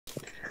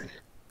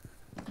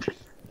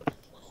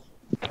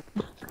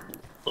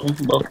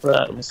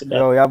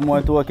Yo, you have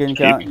more token,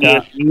 can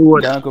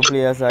go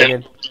play us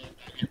again.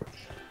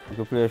 You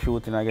can play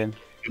shooting again.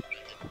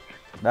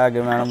 That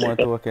give me more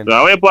token.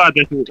 So, what part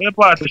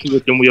of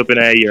shoot them way up in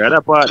the air?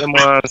 That part them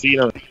want to see, you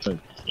know.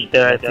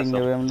 I think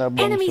they will that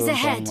bounce Enemies on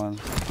ahead. man.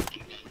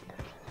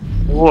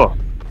 Oh.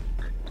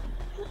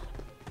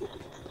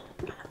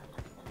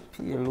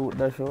 You loot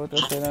that shot, I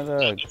say that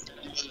dog.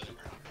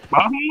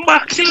 Bamba,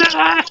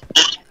 sila!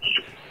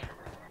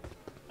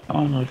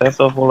 Oh, that's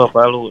so full of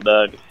loot,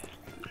 dog.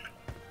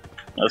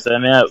 I say,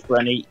 me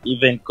when the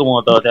event come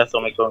out, that's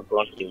how I come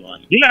kill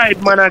one.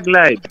 Glide, man, a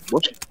glide.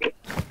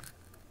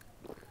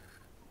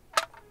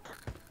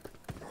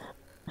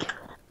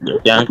 You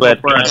can't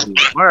quite Parachute.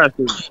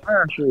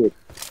 You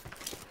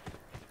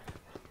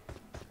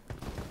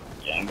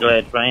can't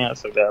glide from here,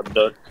 so that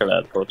blood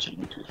clot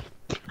touching.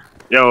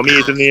 Yo,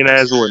 me to me in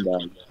a zone,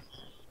 dog.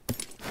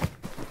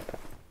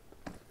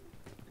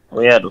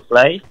 We had to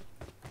fly?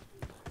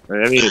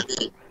 What do you mean?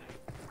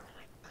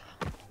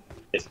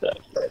 It's that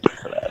blood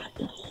clot.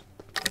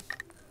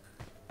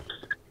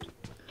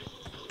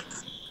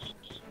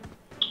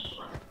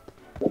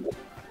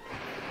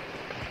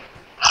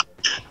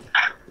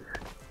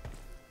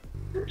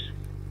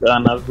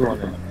 Down a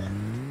zone.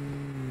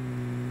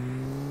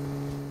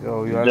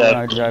 Yo, you are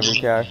gonna drive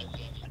the car.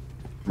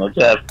 No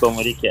drive come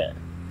with the car.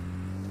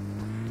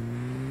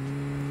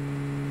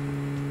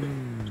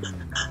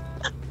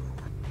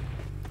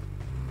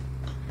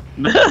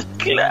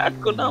 Clot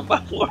ko number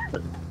 4.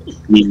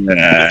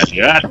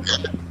 Yeah.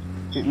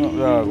 Pick me up,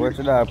 dog. Where's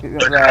the dog? Pick me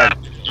up, dog.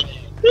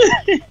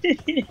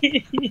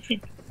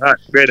 Hot,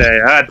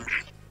 brother, hot.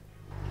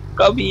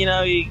 Come in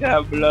and we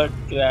got blood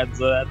clot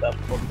so that I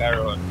fuck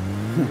around.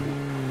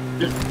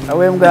 How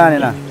him gone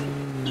in?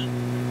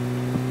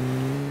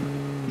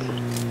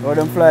 How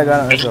them fly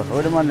gone?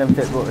 How them man them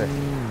take out there?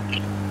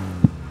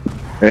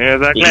 Yeah,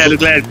 that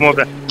glide, smoke.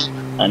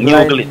 A new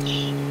glitch.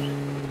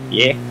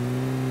 Yeah.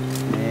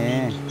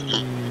 Yeah.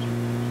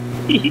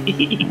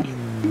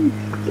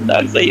 The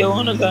dog say you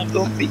wanna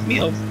come pick me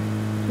up.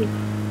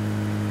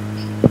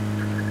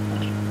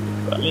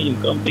 Come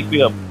in, come pick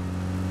me up.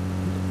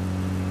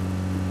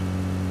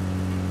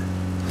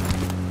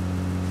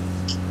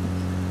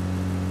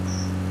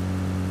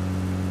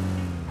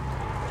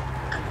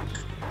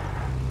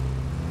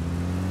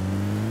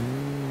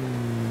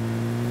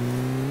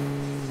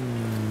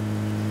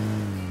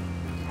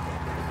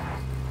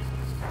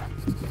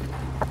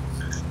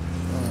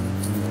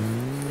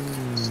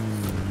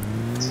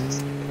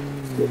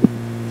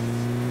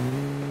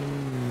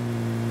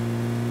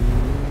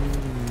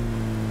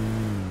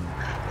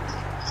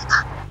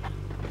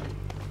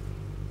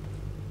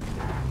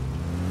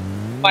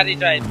 Body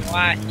drive,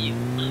 why you?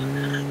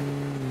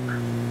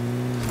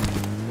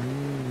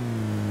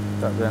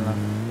 Stop there now.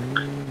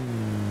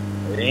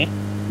 Ready?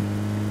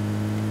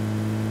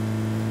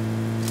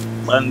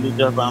 Bandit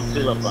just and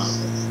fill up on.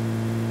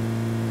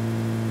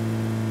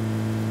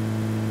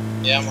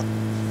 Yeah, man.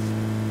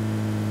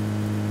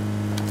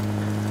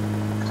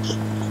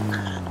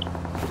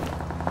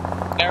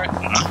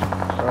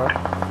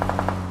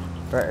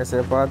 Right, it's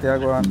a party I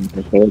go on.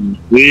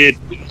 Wait.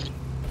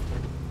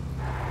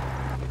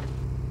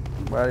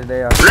 Body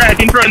there. Right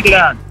in front of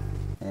that.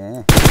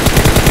 Yeah.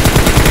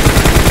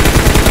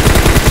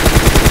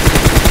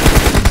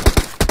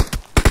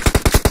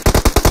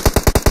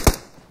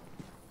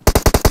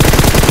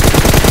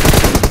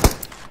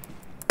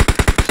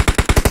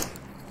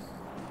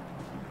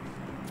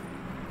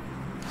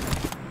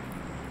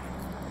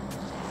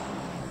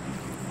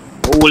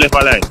 Who left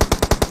alive?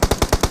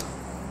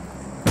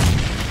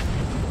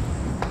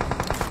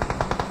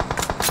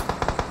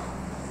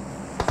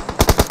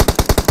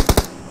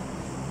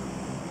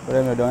 Put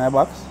them down your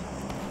box.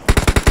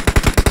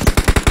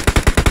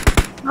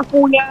 I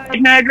pull ya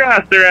in the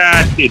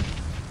grass, kid.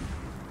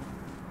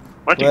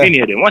 Watch your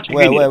video then, watch your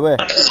video. Where?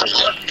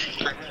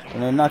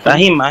 When not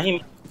him on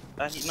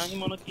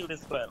to kill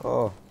this guy.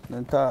 Oh,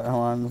 then talk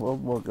man,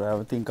 what I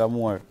would think I'm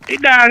more. The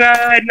dog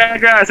in the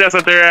grass, that's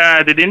what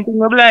they didn't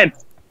think of blind.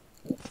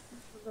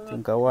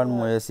 Think of one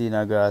more you see in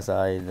the grass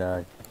hide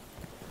dog.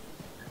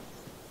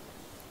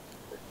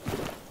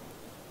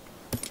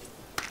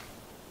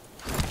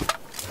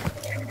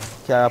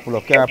 Car pull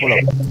up. Yo,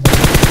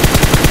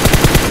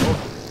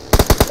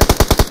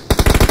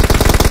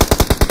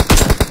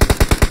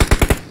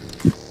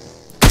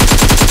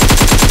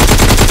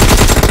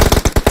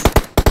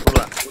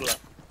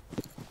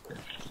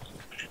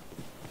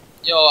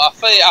 I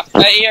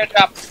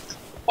airdrop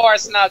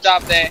personal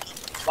job there,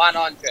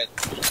 100.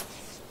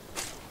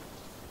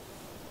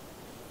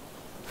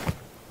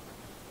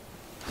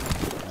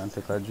 And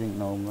take a drink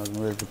now, man.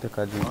 Where's to take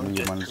a drink?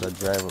 You man just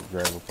drive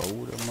up a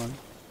wood, man.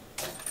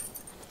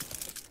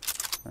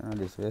 And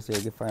this way,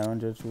 say get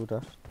 500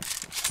 shooter.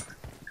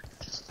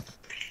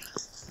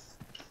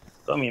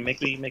 Come here, make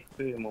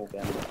free move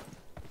then.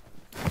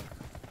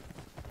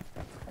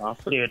 I'll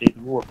flare this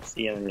rope,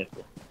 see him there.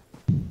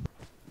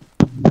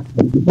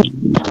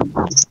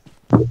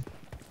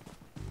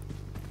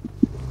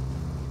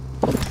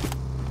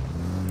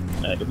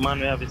 The man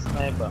we have a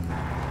sniper.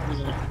 The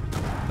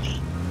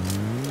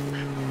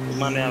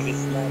man have a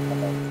sniper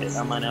like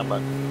that man have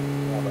back.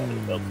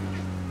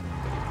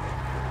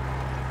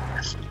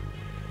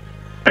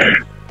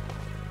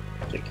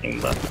 Take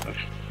him back.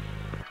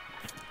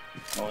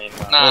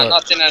 Nah,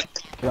 nothing.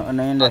 Nothing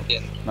in there.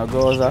 No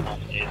goes up.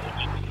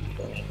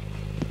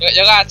 You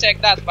gotta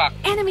check that back.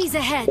 Enemies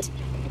ahead.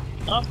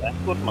 Okay,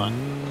 good man.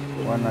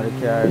 One of the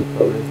cars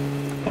probably.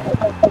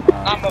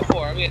 Number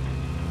 4, wait.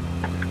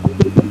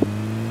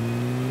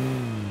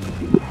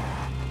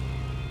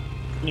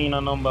 Clean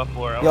on number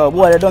 4. Yo,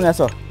 boy, they done here,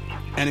 so.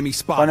 Enemy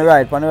spotted. On the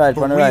right, on the right,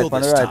 For on the real right,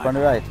 on the this right, time. on the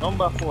right.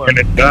 Number 4.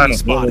 Enemy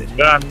spotted.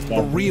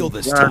 For real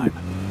this time.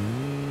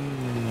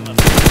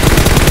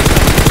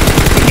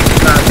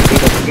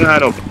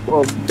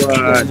 Oh, Get to the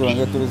God. zone,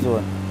 get to the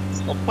zone.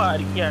 Oh,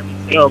 party car.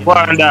 Yo,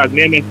 Barn Dog,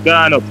 name is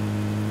gone up.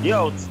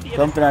 Yo,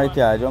 Jump in the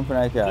car, jump in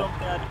the car.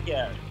 Jump in the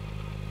car.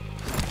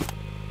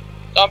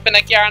 Jump in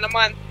the car, no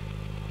man.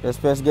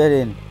 Just press get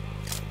in.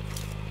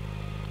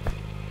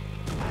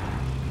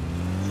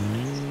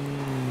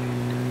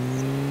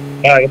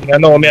 I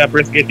know me, I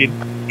press get in.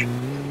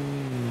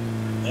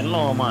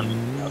 No, man.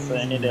 That's why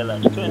I need a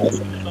lot. 20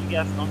 some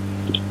gas now.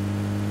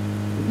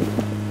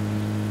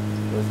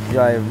 Just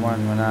drive,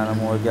 man, when I have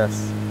more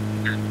gas.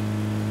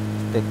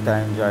 Take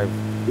time drive.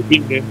 You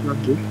think they're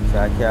going to? So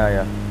I carry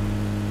ya.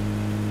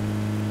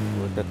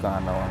 We'll take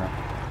on that one.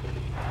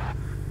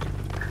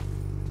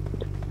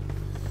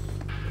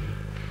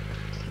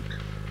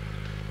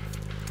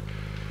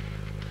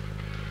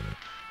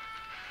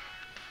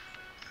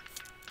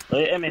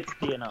 Where you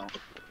MXT now?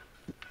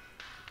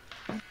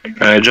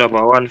 I drop a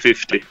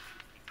 150.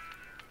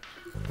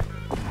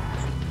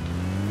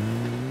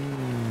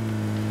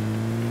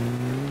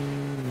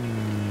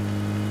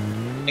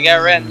 You get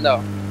rent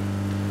though.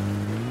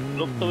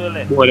 Look to your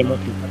left. Boy, they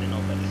must be.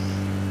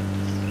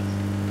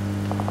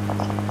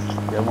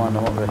 Yeah, man,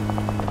 I'm up there.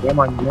 Yeah,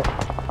 man.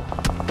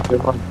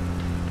 Yeah, man.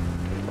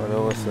 What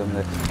was some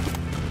there?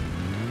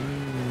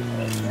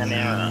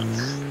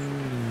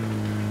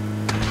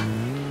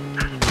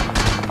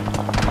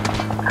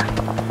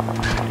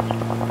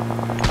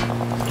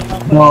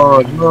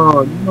 No.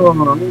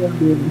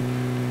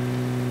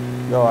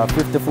 Yo, a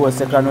 54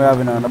 second we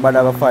have now. Nobody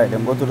have a fight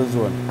them. Go to the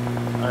zone.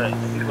 Alright,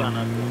 keep on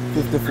up.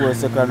 54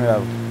 second we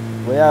have.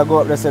 Where you go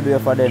up the side way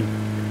for them?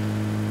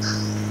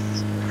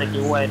 Take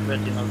your white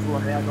breath in the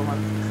zone. Where you go,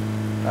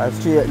 man?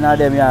 Straight now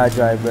them you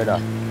drive, brother.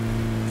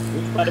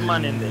 Which part the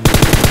man in there?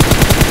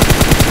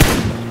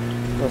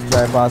 Just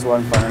drive past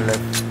one from the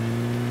left.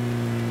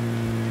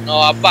 No,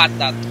 I bought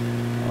that.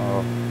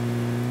 Oh.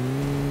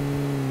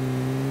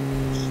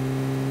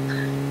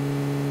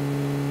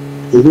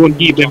 We won't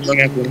keep them long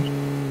as well.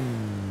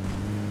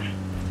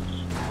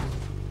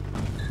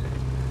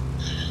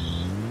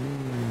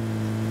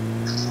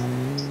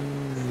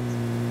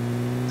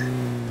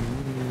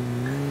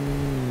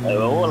 I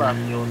will all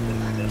have yours.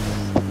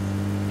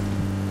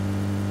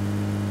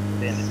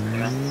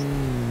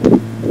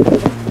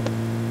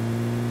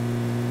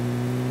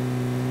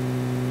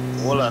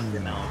 All of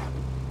them now.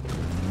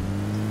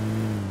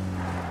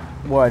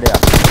 Boy there.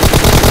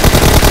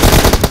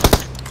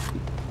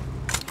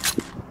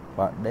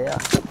 What there?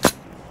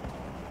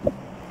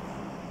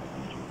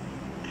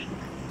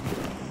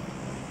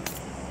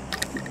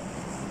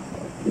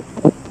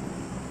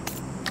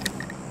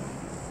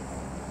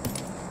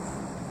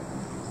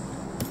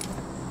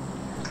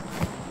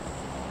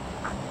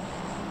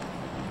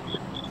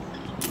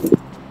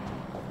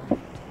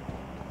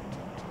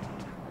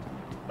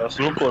 Just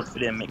look out for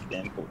them, make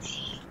them push.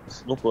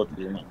 Just look out for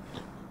them.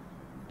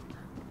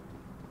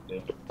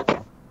 Okay.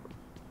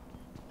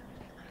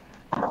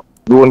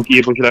 Zone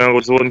keep, we should have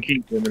got zone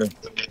keep. We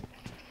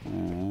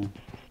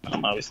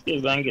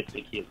still gonna get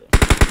the kill.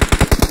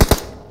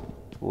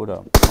 Hold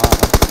up.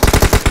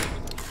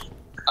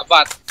 I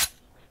bought.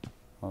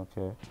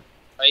 Okay.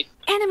 Right?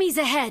 Enemies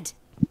ahead.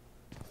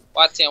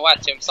 Watch him.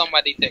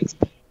 Somebody takes.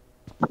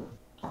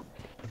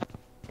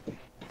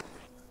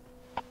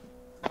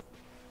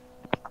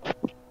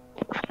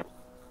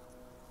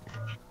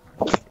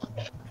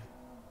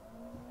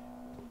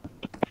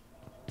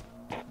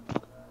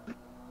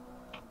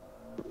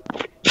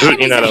 Shoot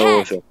in that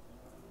ocean.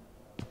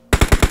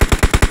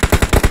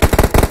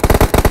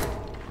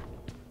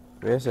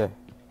 Where is it?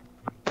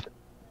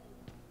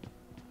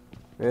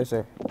 Where is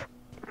it?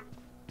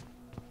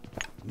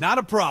 Not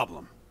a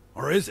problem.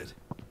 Or is it?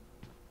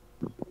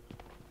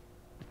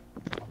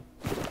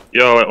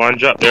 Yo, one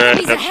drop there.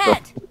 Enemies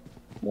ahead.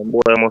 My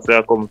boy must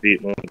have come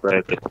feet more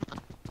correctly.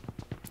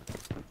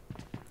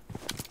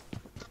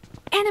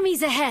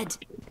 Enemies ahead.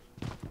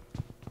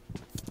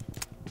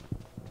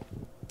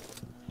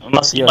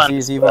 Must Yeah,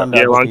 see one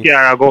Yeah, one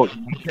car go.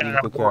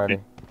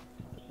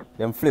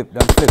 Them flip.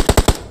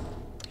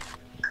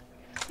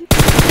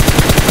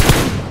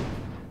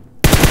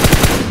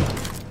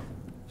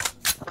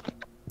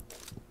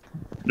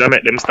 Don't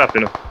make them stop,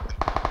 you know.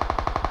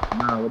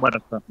 Nah, we better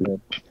stop, you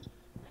know.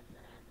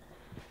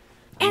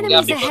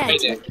 Enemies Yeah, people ahead.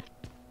 there.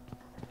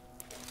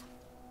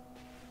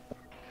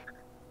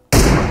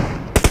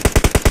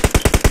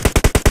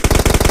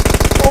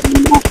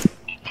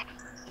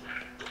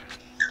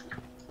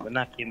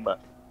 knock him back.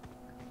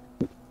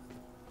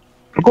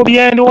 Go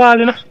behind the wall,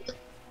 you know.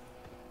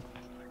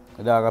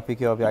 The dog will pick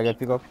you up. You get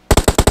pick up.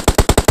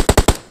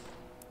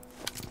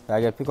 You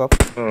get pick up.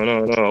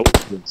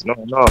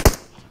 No.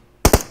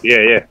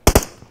 Yeah.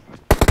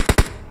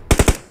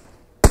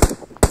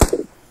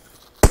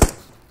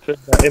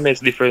 MS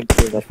different.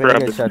 Which way you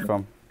get shot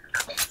from?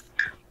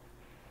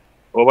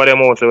 Over them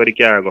house where the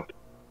car go.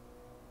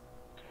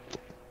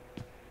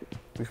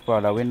 Which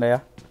part? The window,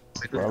 yeah?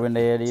 Which part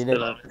window you did?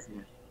 No,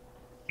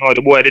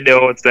 the boy did the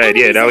outside.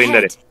 Yeah, that window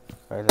there.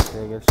 Right, that's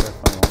where you get shot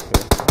from.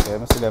 Okay, let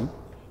me see them.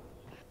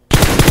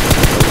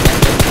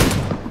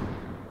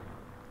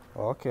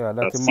 Okay,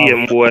 that's see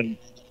him, boy.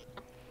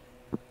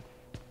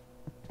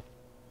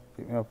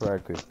 Pick me up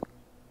right quick.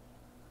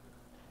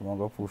 I'm gonna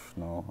go push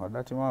now. How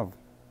that him have?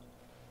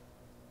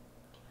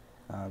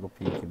 I go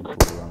peek him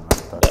too long and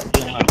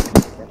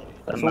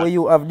touch. So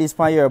you have this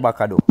pan your back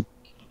though?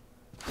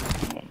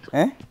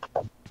 Eh?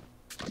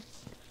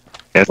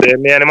 You say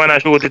me and the man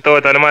shoot it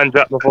out and the man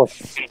drop the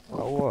first.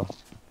 Oh,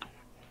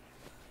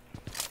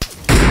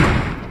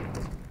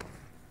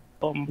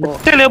 Tell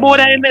you about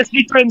the MS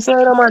different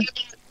side, man.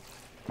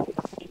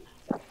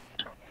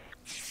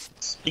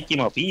 Pick him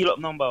up, heal up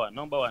number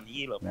one,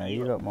 heal up. Yeah,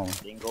 heal up, mama.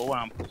 Then go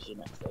one push, you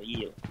know, so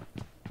heal.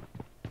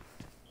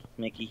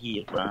 Make it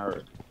heal from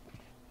her.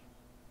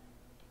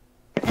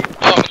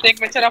 No,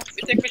 take me to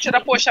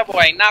the push,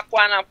 boy. Knock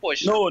one and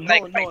push. No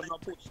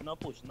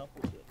push.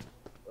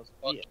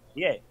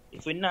 Yeah,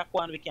 if we knock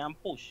one, we can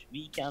push,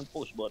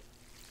 but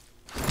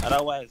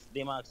otherwise,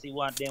 they might see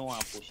what they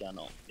want to push, you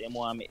know. They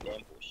want to make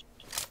them push.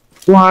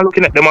 You are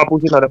looking at them and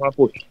pushing, them and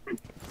push.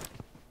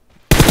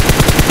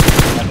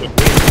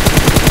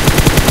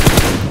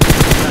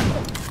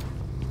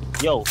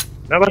 Yo,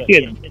 never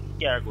get the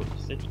car good.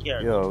 Set the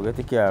car. Yo, get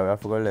the car. We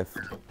have to go left.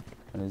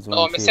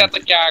 No, me set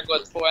the car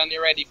good for when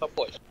you're ready for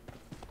push.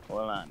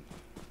 Hold on.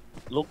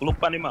 Look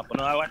on the map. You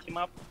know I watch the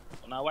map?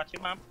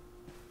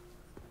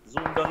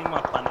 Zoom down the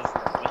map on this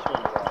one. Show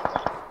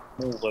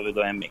you move where we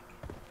go and make.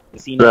 You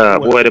see now?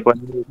 Boy,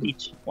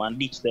 one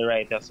ditch the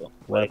right or so.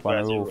 Right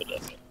on the roof.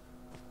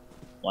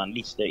 One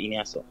ditch the in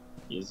here so.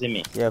 You see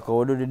me? Yeah,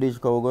 because we do the ditch,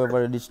 because we go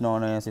over the ditch now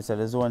and you see so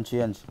the zone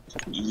change.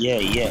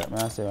 Yeah.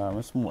 I say,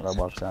 I'm smooth the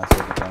box and see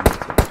if we can get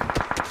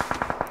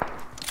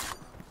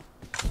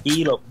it.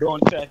 Heal up.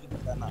 Don't try to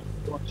get that knock.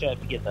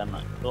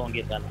 Don't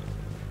get that knock.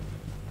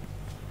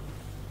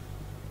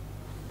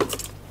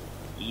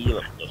 Heal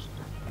up just.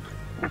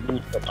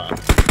 Boot up man.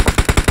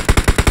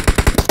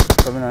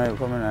 Come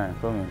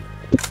in.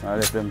 I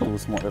left them too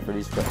smart for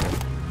this truck.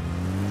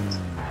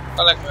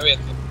 I like my weight.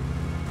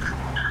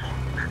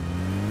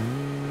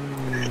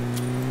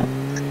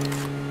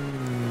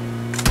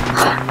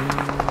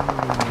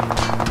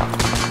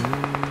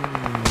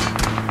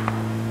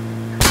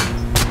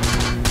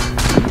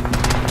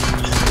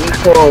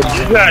 Oh,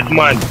 God,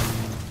 man.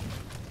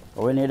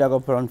 We need a go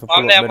plan for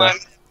pull up, brother.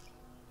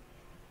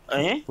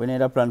 We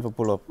need a plan for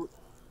pull up.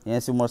 You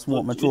see more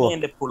smoke me throw. We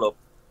need to pull up.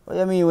 What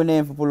you mean we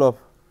need for pull up?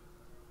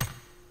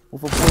 We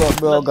for pull up,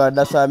 bro, God.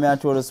 That's why I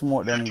throw the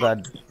smoke them,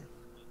 God.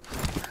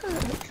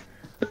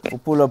 We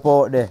pull up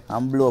out there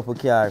and blow up a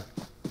car.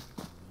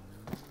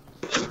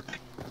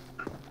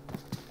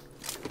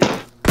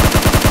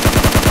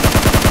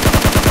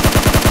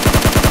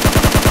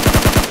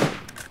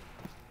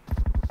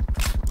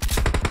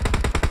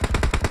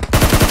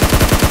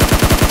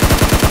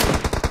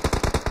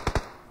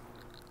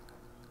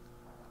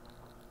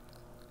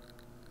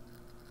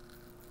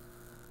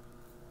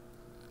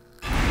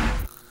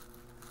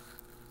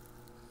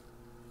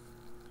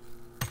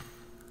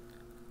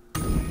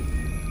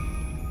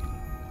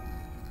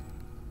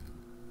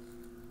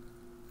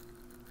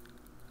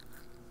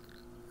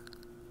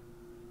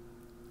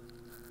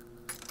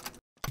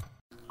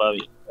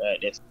 Bobby, right,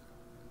 that's